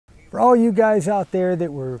For all you guys out there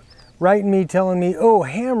that were writing me telling me, oh,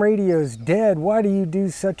 ham radio's dead, why do you do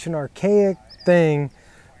such an archaic thing?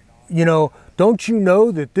 You know, don't you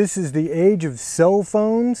know that this is the age of cell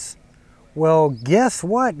phones? Well, guess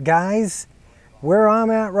what, guys? Where I'm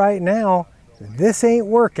at right now, this ain't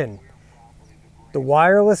working. The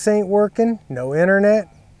wireless ain't working, no internet,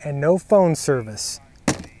 and no phone service.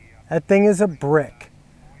 That thing is a brick.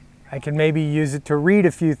 I can maybe use it to read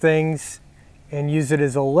a few things and use it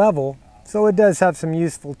as a level, so it does have some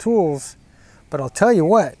useful tools. But I'll tell you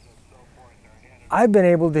what, I've been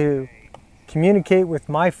able to communicate with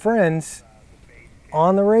my friends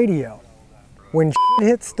on the radio. When shit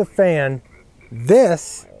hits the fan,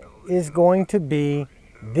 this is going to be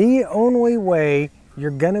the only way you're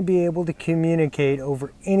going to be able to communicate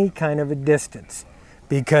over any kind of a distance.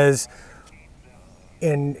 Because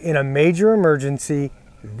in a major emergency,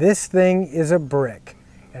 this thing is a brick.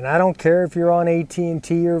 And I don't care if you're on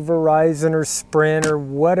AT&T or Verizon or Sprint or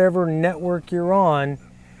whatever network you're on,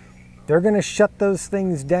 they're going to shut those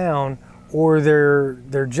things down, or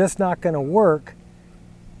they're just not going to work,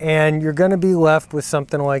 and you're going to be left with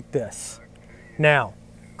something like this. Now,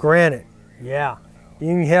 granted, yeah, you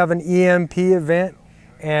can have an EMP event,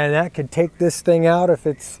 and that could take this thing out if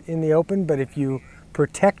it's in the open, but if you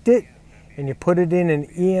protect it and you put it in an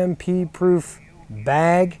EMP-proof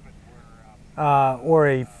bag, or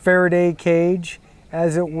a Faraday cage,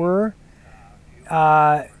 as it were,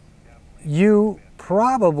 you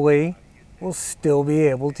probably will still be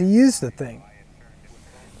able to use the thing.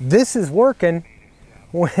 This is working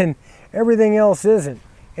when everything else isn't.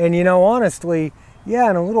 And you know, honestly, yeah,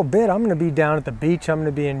 in a little bit, I'm going to be down at the beach. I'm going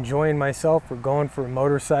to be enjoying myself. We're going for a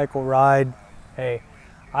motorcycle ride. Hey,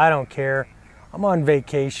 I don't care. I'm on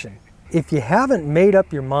vacation. If you haven't made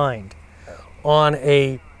up your mind on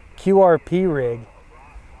a QRP rig,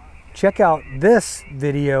 check out this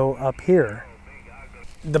video up here.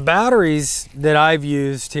 The batteries that I've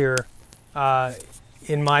used here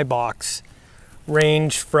in my box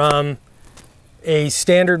range from a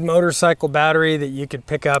standard motorcycle battery that you could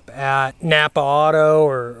pick up at Napa Auto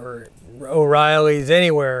or O'Reilly's,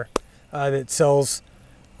 anywhere that sells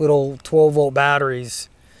little 12-volt batteries.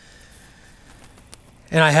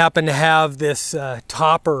 And I happen to have this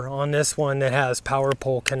topper on this one that has power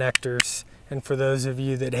pole connectors. And for those of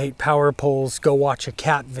you that hate power poles, go watch a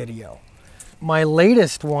cat video. My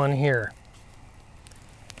latest one here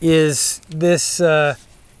is this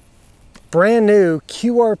brand new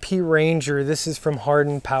QRP Ranger. This is from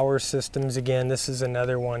Hardened Power Systems. Again, this is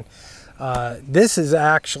another one. This is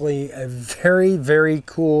actually a very, very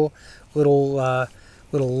cool little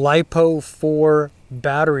LifePo4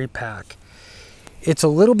 battery pack. It's a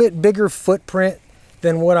little bit bigger footprint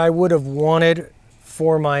than what I would have wanted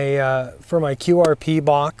for my QRP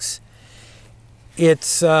box.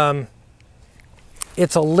 It's a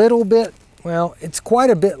little bit, well, it's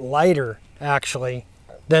quite a bit lighter actually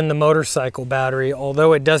than the motorcycle battery,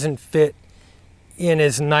 although it doesn't fit in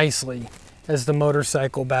as nicely as the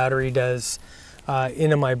motorcycle battery does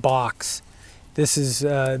into my box. This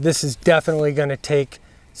is definitely going to take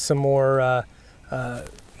some more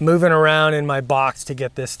moving around in my box to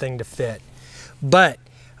get this thing to fit. But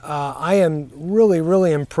I am really,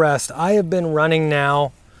 really impressed. I have been running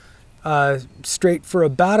now straight for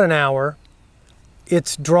about an hour.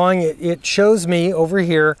 It's drawing, it shows me over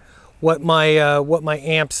here what my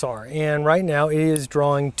amps are. And right now it is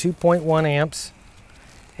drawing 2.1 amps.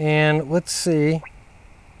 And let's see.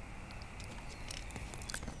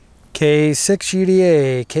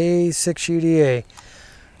 K6UDA, K6UDA.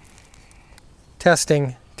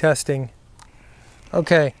 Testing.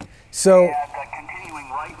 Okay, so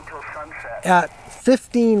at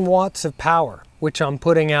 15 watts of power, which I'm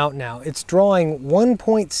putting out now, it's drawing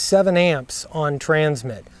 1.7 amps on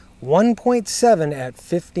transmit. 1.7 at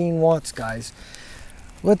 15 watts, guys.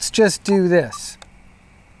 Let's just do this.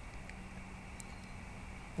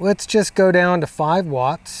 Let's just go down to 5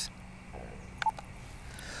 watts.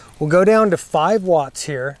 We'll go down to 5 watts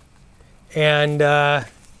here, and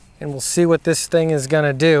we'll see what this thing is going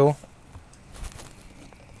to do.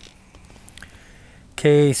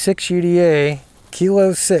 K6UDA,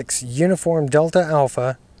 Kilo 6, Uniform Delta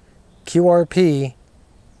Alpha, QRP,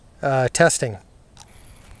 testing.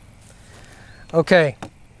 Okay.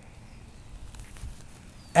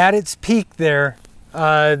 At its peak there,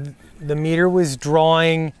 the meter was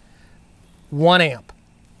drawing 1 amp.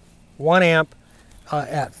 1 amp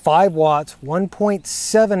at 5 watts,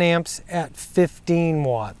 1.7 amps at 15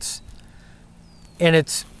 watts. And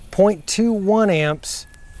it's 0.21 amps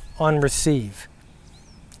on receive.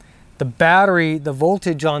 The battery, the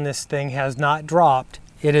voltage on this thing has not dropped.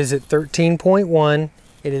 It is at 13.1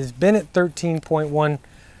 It has been at 13.1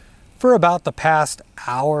 for about the past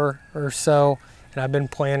hour or so, and I've been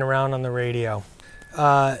playing around on the radio.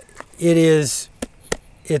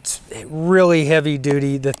 It's really heavy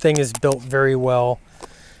duty. The thing is built very well,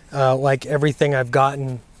 like everything I've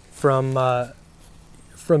gotten from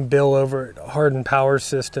Bill over at Hardened Power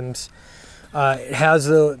Systems. It has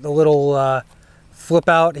the little flip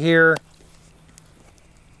out here.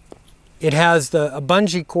 It has a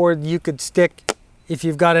bungee cord you could stick. If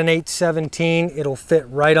you've got an 817, it'll fit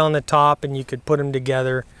right on the top and you could put them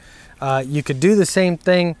together. You could do the same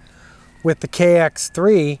thing with the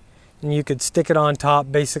KX3, and you could stick it on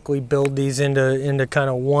top, basically build these into kind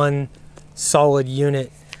of one solid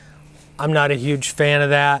unit. I'm not a huge fan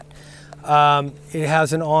of that. It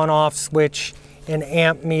has an on-off switch, an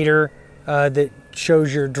amp meter that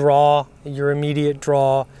shows your draw, your immediate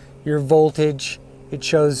draw, your voltage. It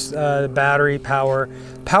shows the battery power.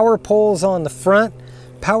 Power poles on the front,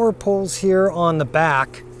 power poles here on the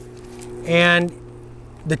back, and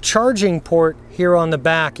the charging port here on the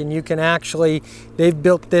back. And you can actually, they've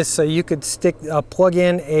built this so you could plug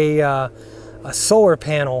in a solar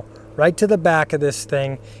panel right to the back of this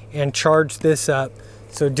thing and charge this up.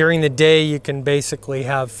 So during the day you can basically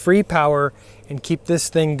have free power and keep this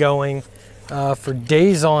thing going for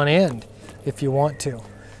days on end if you want to.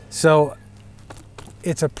 So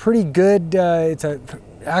it's a pretty good,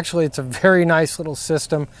 actually it's a very nice little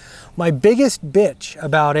system. My biggest bitch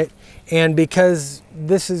about it, and because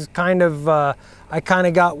this is kind of, I kind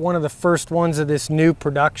of got one of the first ones of this new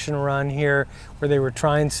production run here where they were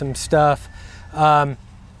trying some stuff.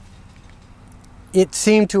 It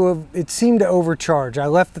seemed to overcharge. I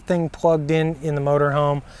left the thing plugged in the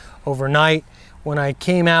motorhome overnight. When I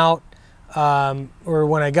came out, or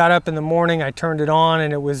when I got up in the morning, I turned it on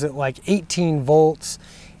and it was at like 18 volts.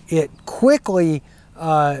 It quickly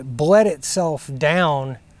bled itself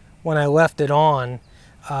down when I left it on,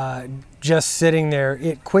 just sitting there.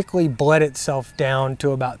 It quickly bled itself down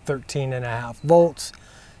to about 13.5 volts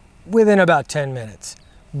within about 10 minutes.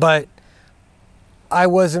 But I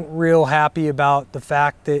wasn't real happy about the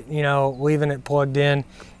fact that, you know, leaving it plugged in.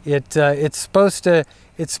 It's supposed to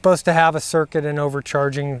have a circuit, an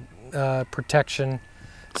overcharging protection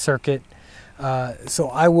circuit. So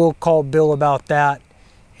I will call Bill about that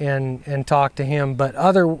and talk to him. But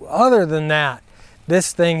other than that,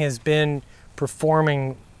 this thing has been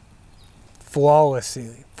performing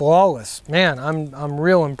flawlessly. Flawless. Man, I'm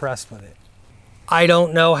real impressed with it. I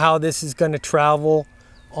don't know how this is going to travel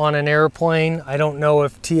on an airplane. I don't know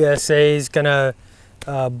if TSA is going to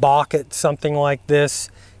balk at something like this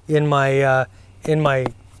in my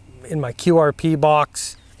QRP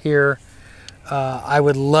box here. I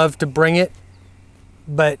would love to bring it,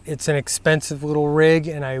 but it's an expensive little rig,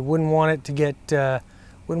 and I wouldn't want it to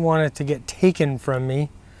get taken from me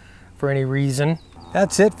for any reason.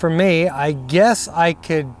 That's it for me. I guess I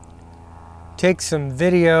could take some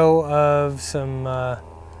video of some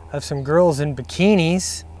girls in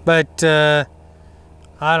bikinis, but I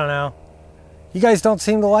don't know. You guys don't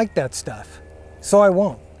seem to like that stuff, so I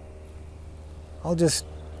won't. I'll just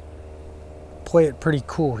play it pretty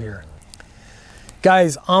cool here.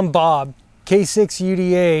 Guys, I'm Bob,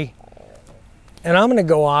 K6UDA, and I'm gonna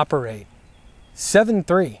go operate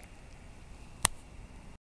 7.3.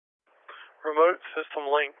 Remote system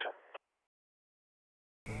linked.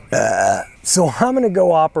 So I'm gonna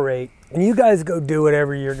go operate, and you guys go do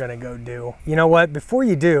whatever you're gonna go do. You know what, before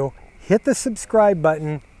you do, hit the subscribe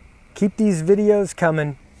button, keep these videos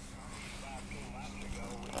coming,